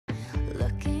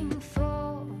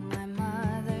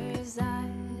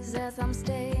moves as I'm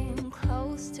staying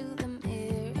close to the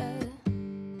mirror.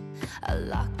 A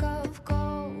lock of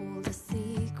gold, a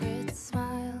secret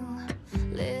smile,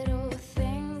 little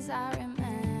things I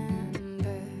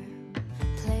remember.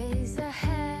 Plays a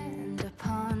hand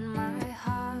upon my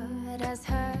heart as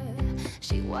her,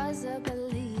 she was a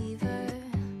believer.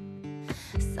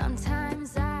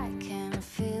 Sometimes I can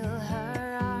feel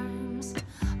her arms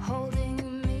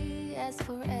holding me as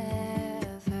forever.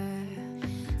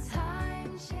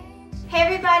 Time change. Hey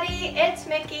everybody, it's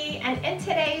Mickey, and in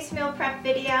today's meal prep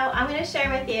video, I'm going to share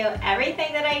with you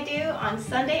everything that I do on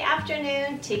Sunday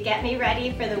afternoon to get me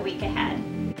ready for the week ahead.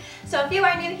 So if you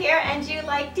are new here and you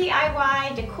like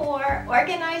DIY, decor,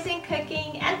 organizing,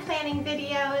 cooking, and planning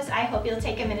videos, I hope you'll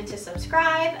take a minute to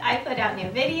subscribe. I put out new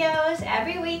videos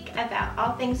every week about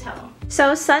all things home.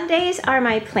 So Sundays are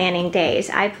my planning days.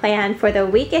 I plan for the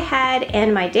week ahead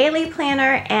in my daily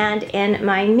planner and in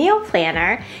my meal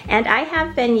planner, and I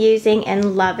have been using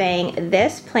and loving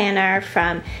this planner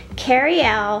from Carrie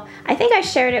L. I think I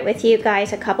shared it with you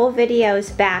guys a couple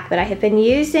videos back, but I have been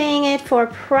using it for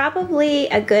probably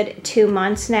a good 2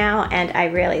 months now, and I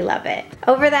really love it.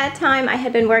 Over that time, I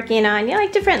had been working on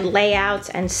like different layouts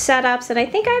and setups, and I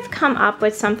think I've come up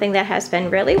with something that has been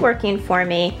really working for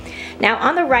me. Now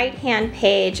on the right hand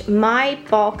page, my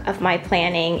bulk of my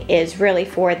planning is really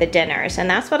for the dinners, and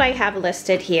that's what I have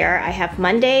listed here. I have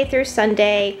Monday through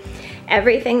Sunday,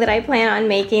 everything that I plan on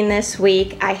making this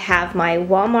week. I have my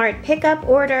Walmart pickup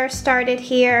order started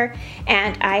here,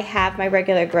 and I have my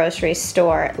regular grocery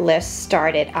store list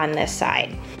started on this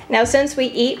side. Now, since we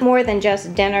eat more than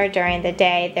just dinner during the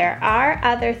day, there are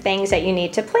other things that you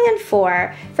need to plan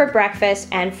for breakfast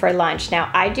and for lunch.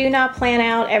 Now, I do not plan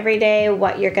out every day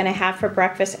what you're gonna have for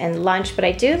breakfast and lunch, but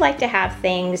I do like to have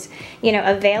things, you know,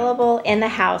 available in the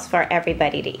house for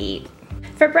everybody to eat.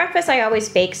 For breakfast, I always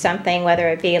bake something, whether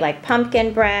it be like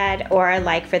pumpkin bread, or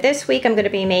like for this week, I'm gonna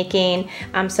be making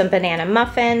some banana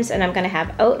muffins, and I'm gonna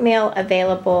have oatmeal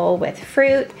available with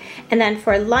fruit. And then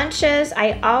for lunches,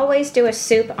 I always do a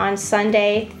soup on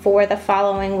Sunday for the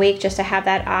following week, just to have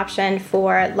that option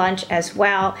for lunch as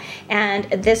well. And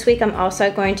this week, I'm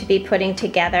also going to be putting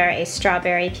together a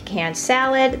strawberry pecan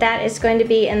salad that is going to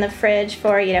be in the fridge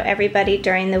for, you know, everybody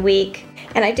during the week.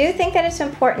 And I do think that it's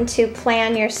important to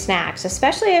plan your snacks,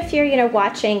 especially if you're, you know,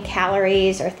 watching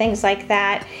calories or things like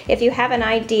that. If you have an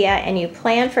idea and you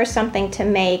plan for something to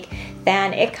make,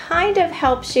 then it kind of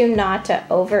helps you not to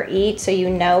overeat, so you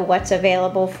know what's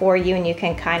available for you and you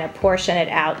can kind of portion it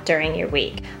out during your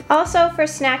week. Also for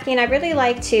snacking, I really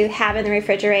like to have in the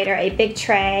refrigerator a big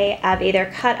tray of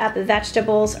either cut up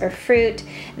vegetables or fruit.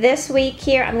 This week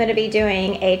here, I'm going to be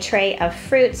doing a tray of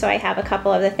fruit, so I have a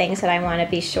couple of the things that I want to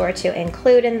be sure to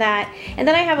include in that. And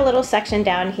then I have a little section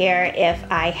down here if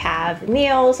I have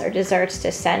meals or desserts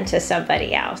to send to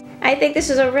somebody else. I think this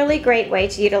is a really great way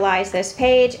to utilize this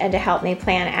page and to help me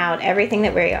plan out everything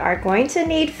that we are going to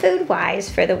need food-wise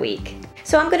for the week.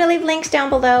 So I'm going to leave links down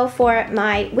below for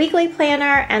my weekly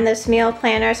planner and this meal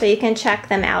planner, so you can check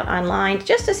them out online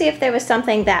just to see if there was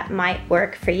something that might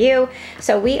work for you.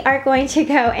 So we are going to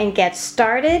go and get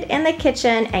started in the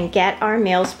kitchen and get our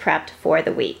meals prepped for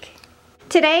the week.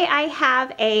 Today I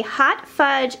have a hot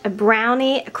fudge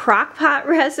brownie crock-pot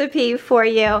recipe for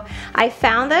you. I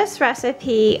found this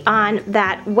recipe on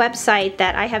that website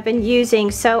that I have been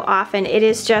using so often. It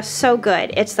is just so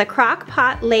good. It's the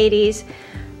CrockPot Ladies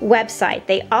website.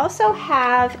 They also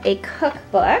have a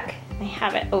cookbook, I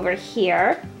have it over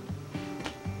here,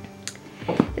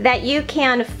 that you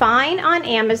can find on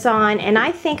Amazon, and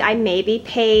I think I maybe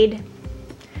paid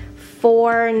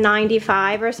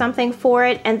 $4.95 or something for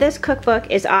it, and this cookbook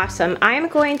is awesome. I'm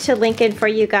going to link it for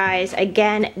you guys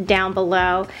again down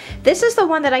below. This is the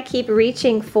one that I keep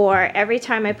reaching for every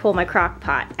time I pull my crock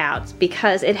pot out,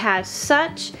 because it has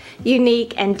such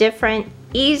unique and different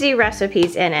easy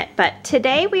recipes in it. But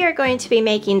today we are going to be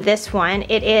making this one.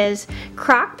 It is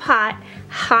CrockPot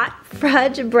hot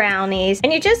fudge brownies,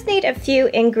 and you just need a few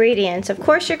ingredients. Of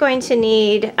course, you're going to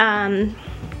need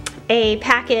a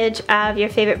package of your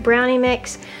favorite brownie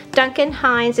mix. Duncan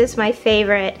Hines is my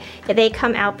favorite. They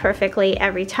come out perfectly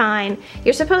every time.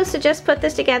 You're supposed to just put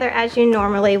this together as you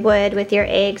normally would with your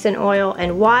eggs and oil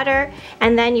and water,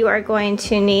 and then you are going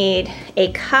to need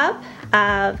a cup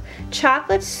of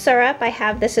chocolate syrup. I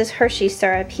have, this is Hershey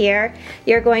syrup here.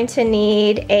 You're going to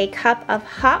need a cup of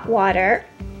hot water,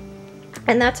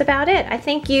 and that's about it. I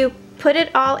think you put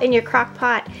it all in your crock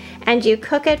pot and you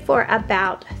cook it for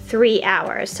about 3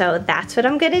 hours. So that's what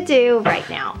I'm gonna do right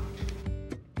now.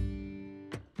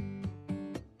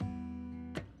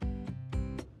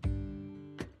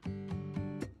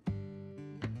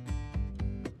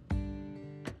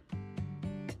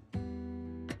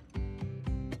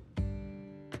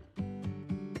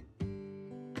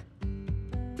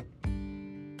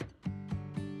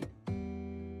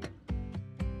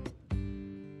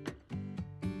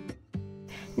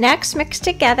 Next, mix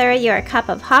together your cup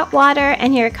of hot water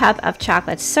and your cup of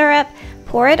chocolate syrup.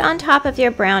 Pour it on top of your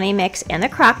brownie mix in the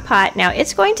crock pot. Now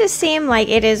it's going to seem like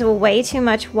it is way too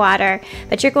much water,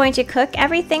 but you're going to cook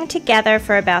everything together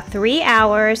for about 3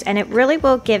 hours, and it really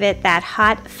will give it that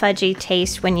hot fudgy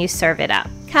taste when you serve it up.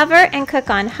 Cover and cook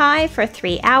on high for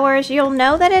 3 hours. You'll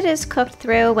know that it is cooked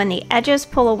through when the edges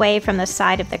pull away from the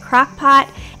side of the crock pot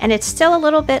and it's still a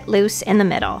little bit loose in the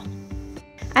middle.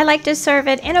 I like to serve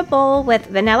it in a bowl with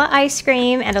vanilla ice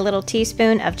cream and a little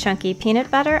teaspoon of chunky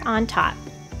peanut butter on top.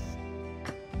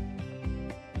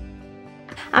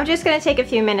 I'm just going to take a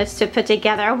few minutes to put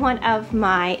together one of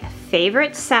my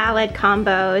favorite salad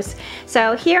combos.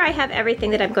 So here I have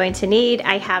everything that I'm going to need.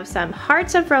 I have some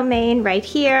hearts of romaine right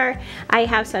here. I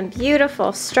have some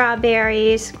beautiful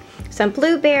strawberries, some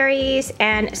blueberries,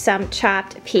 and some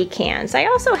chopped pecans. I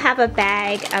also have a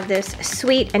bag of this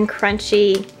sweet and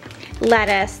crunchy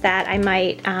lettuce that I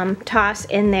might toss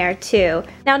in there too.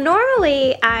 Now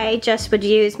normally I just would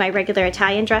use my regular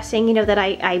Italian dressing, you know, that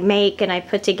I make and I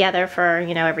put together for,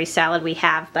 you know, every salad we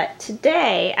have. But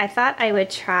today I thought I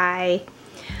would try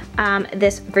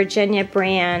this Virginia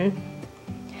brand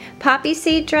poppy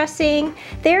seed dressing.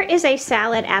 There is a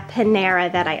salad at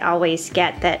Panera that I always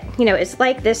get that, you know, it's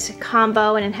like this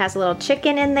combo and it has a little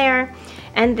chicken in there.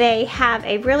 And they have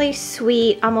a really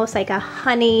sweet, almost like a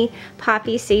honey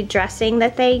poppy seed dressing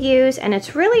that they use, and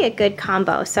it's really a good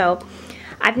combo. So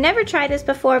I've never tried this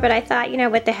before, but I thought, you know,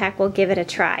 what the heck, we'll give it a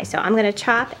try. So I'm gonna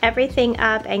chop everything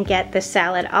up and get the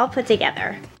salad all put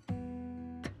together.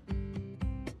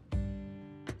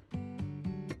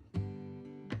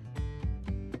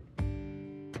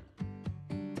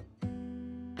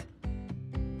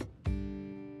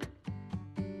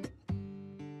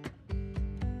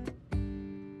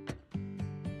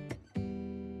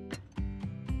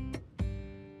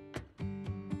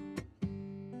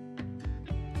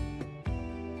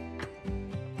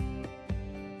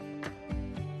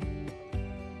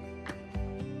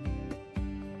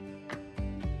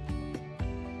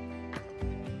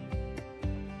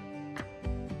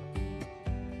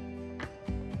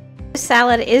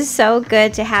 Salad is so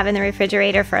good to have in the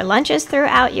refrigerator for lunches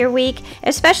throughout your week,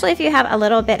 especially if you have a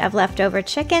little bit of leftover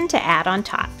chicken to add on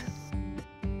top.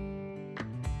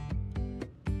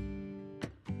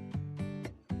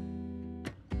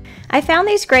 I found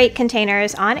these great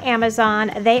containers on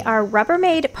Amazon. They are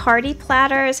Rubbermaid party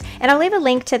platters, and I'll leave a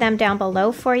link to them down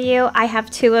below for you. I have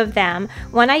 2 of them.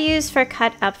 One I use for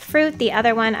cut up fruit, the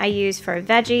other one I use for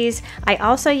veggies. I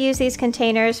also use these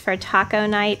containers for taco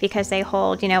night because they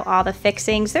hold, you know, all the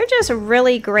fixings. They're just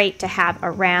really great to have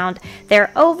around.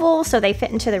 They're oval, so they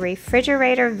fit into the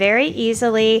refrigerator very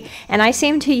easily, and I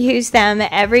seem to use them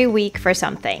every week for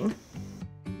something.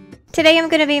 Today I'm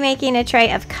going to be making a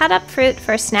tray of cut up fruit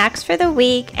for snacks for the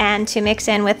week and to mix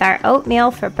in with our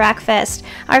oatmeal for breakfast.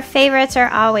 Our favorites are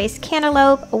always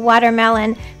cantaloupe,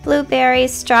 watermelon,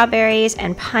 blueberries, strawberries,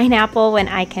 and pineapple when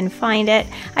I can find it.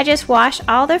 I just wash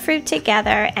all the fruit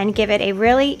together and give it a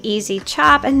really easy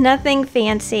chop and nothing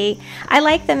fancy. I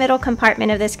like the middle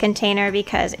compartment of this container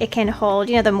because it can hold,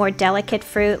 you know, the more delicate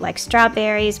fruit like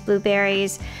strawberries,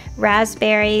 blueberries,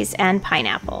 raspberries, and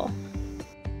pineapple.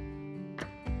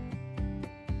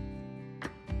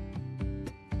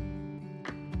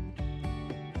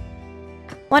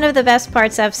 One of the best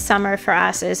parts of summer for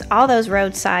us is all those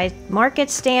roadside market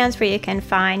stands where you can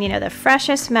find, you know, the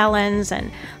freshest melons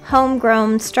and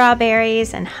homegrown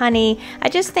strawberries and honey. I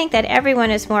just think that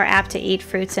everyone is more apt to eat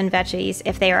fruits and veggies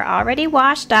if they are already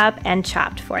washed up and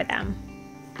chopped for them.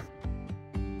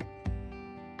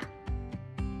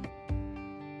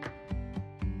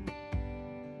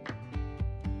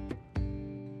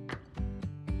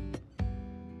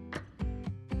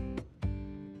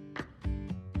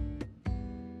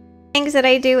 Things that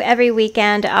I do every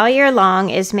weekend all year long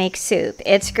is make soup.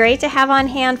 It's great to have on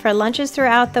hand for lunches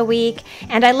throughout the week,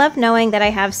 and I love knowing that I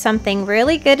have something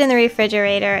really good in the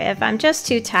refrigerator if I'm just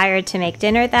too tired to make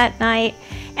dinner that night.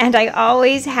 And I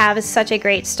always have such a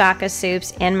great stock of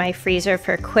soups in my freezer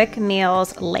for quick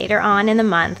meals later on in the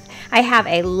month. I have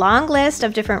a long list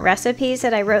of different recipes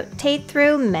that I rotate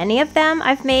through. Many of them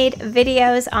I've made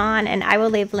videos on, and I will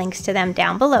leave links to them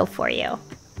down below for you.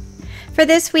 For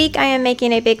this week, I am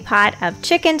making a big pot of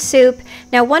chicken soup.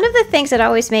 Now, one of the things that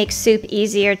always makes soup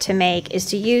easier to make is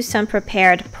to use some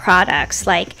prepared products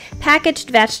like packaged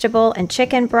vegetable and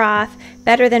chicken broth,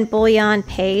 better than bouillon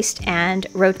paste, and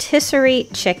rotisserie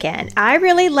chicken. I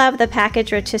really love the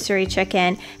packaged rotisserie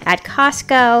chicken at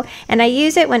Costco, and I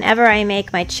use it whenever I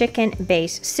make my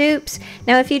chicken-based soups.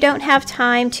 Now, if you don't have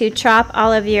time to chop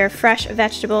all of your fresh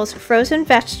vegetables, frozen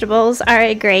vegetables are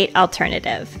a great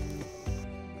alternative.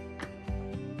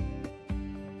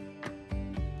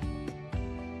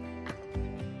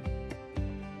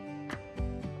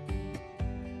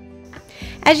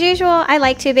 As usual, I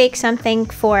like to bake something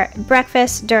for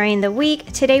breakfast during the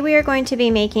week. Today we are going to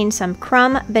be making some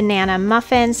crumb banana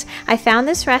muffins. I found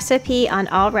this recipe on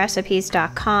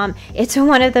allrecipes.com. It's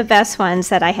one of the best ones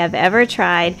that I have ever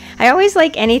tried. I always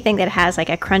like anything that has like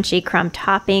a crunchy crumb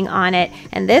topping on it,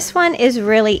 and this one is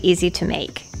really easy to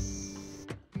make.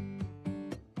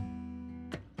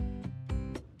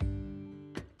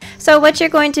 So what you're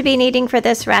going to be needing for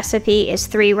this recipe is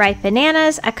 3 ripe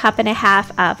bananas, a 1.5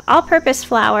 cups of all-purpose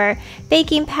flour,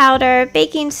 baking powder,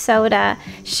 baking soda,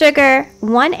 sugar,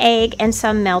 1 egg, and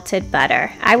some melted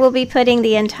butter. I will be putting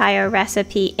the entire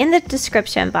recipe in the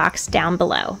description box down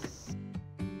below.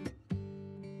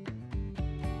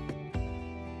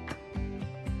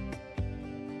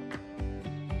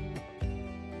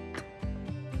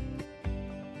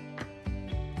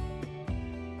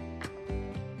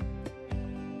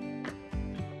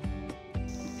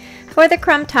 For the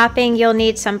crumb topping, you'll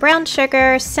need some brown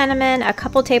sugar, cinnamon, a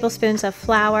couple tablespoons of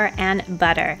flour, and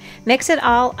butter. Mix it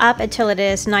all up until it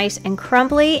is nice and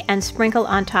crumbly and sprinkle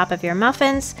on top of your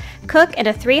muffins. Cook in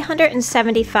a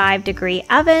 375-degree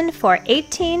oven for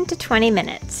 18 to 20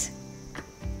 minutes.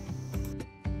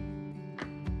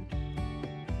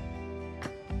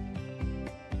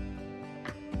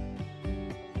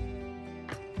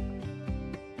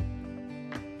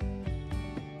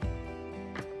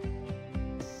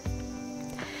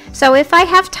 So if I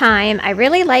have time, I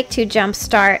really like to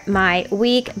jumpstart my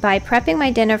week by prepping my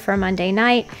dinner for Monday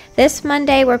night. This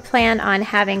Monday we're planning on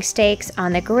having steaks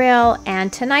on the grill,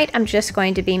 and tonight I'm just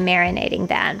going to be marinating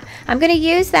them. I'm going to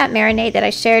use that marinade that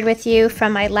I shared with you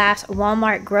from my last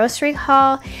Walmart grocery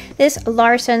haul. This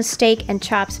Larson steak and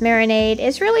chops marinade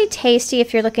is really tasty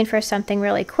if you're looking for something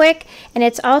really quick, and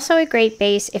it's also a great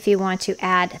base if you want to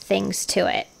add things to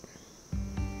it.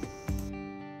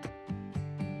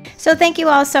 So thank you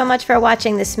all so much for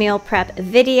watching this meal prep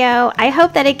video. I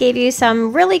hope that it gave you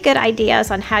some really good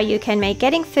ideas on how you can make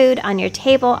getting food on your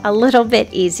table a little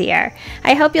bit easier.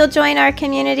 I hope you'll join our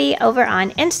community over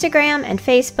on Instagram and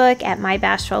Facebook at My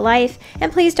Bashful Life,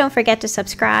 and please don't forget to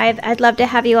subscribe. I'd love to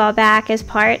have you all back as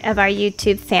part of our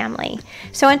YouTube family.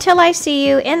 So until I see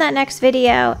you in that next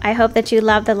video, I hope that you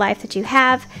love the life that you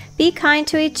have, be kind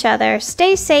to each other,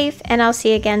 stay safe, and I'll see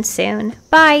you again soon.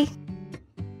 Bye!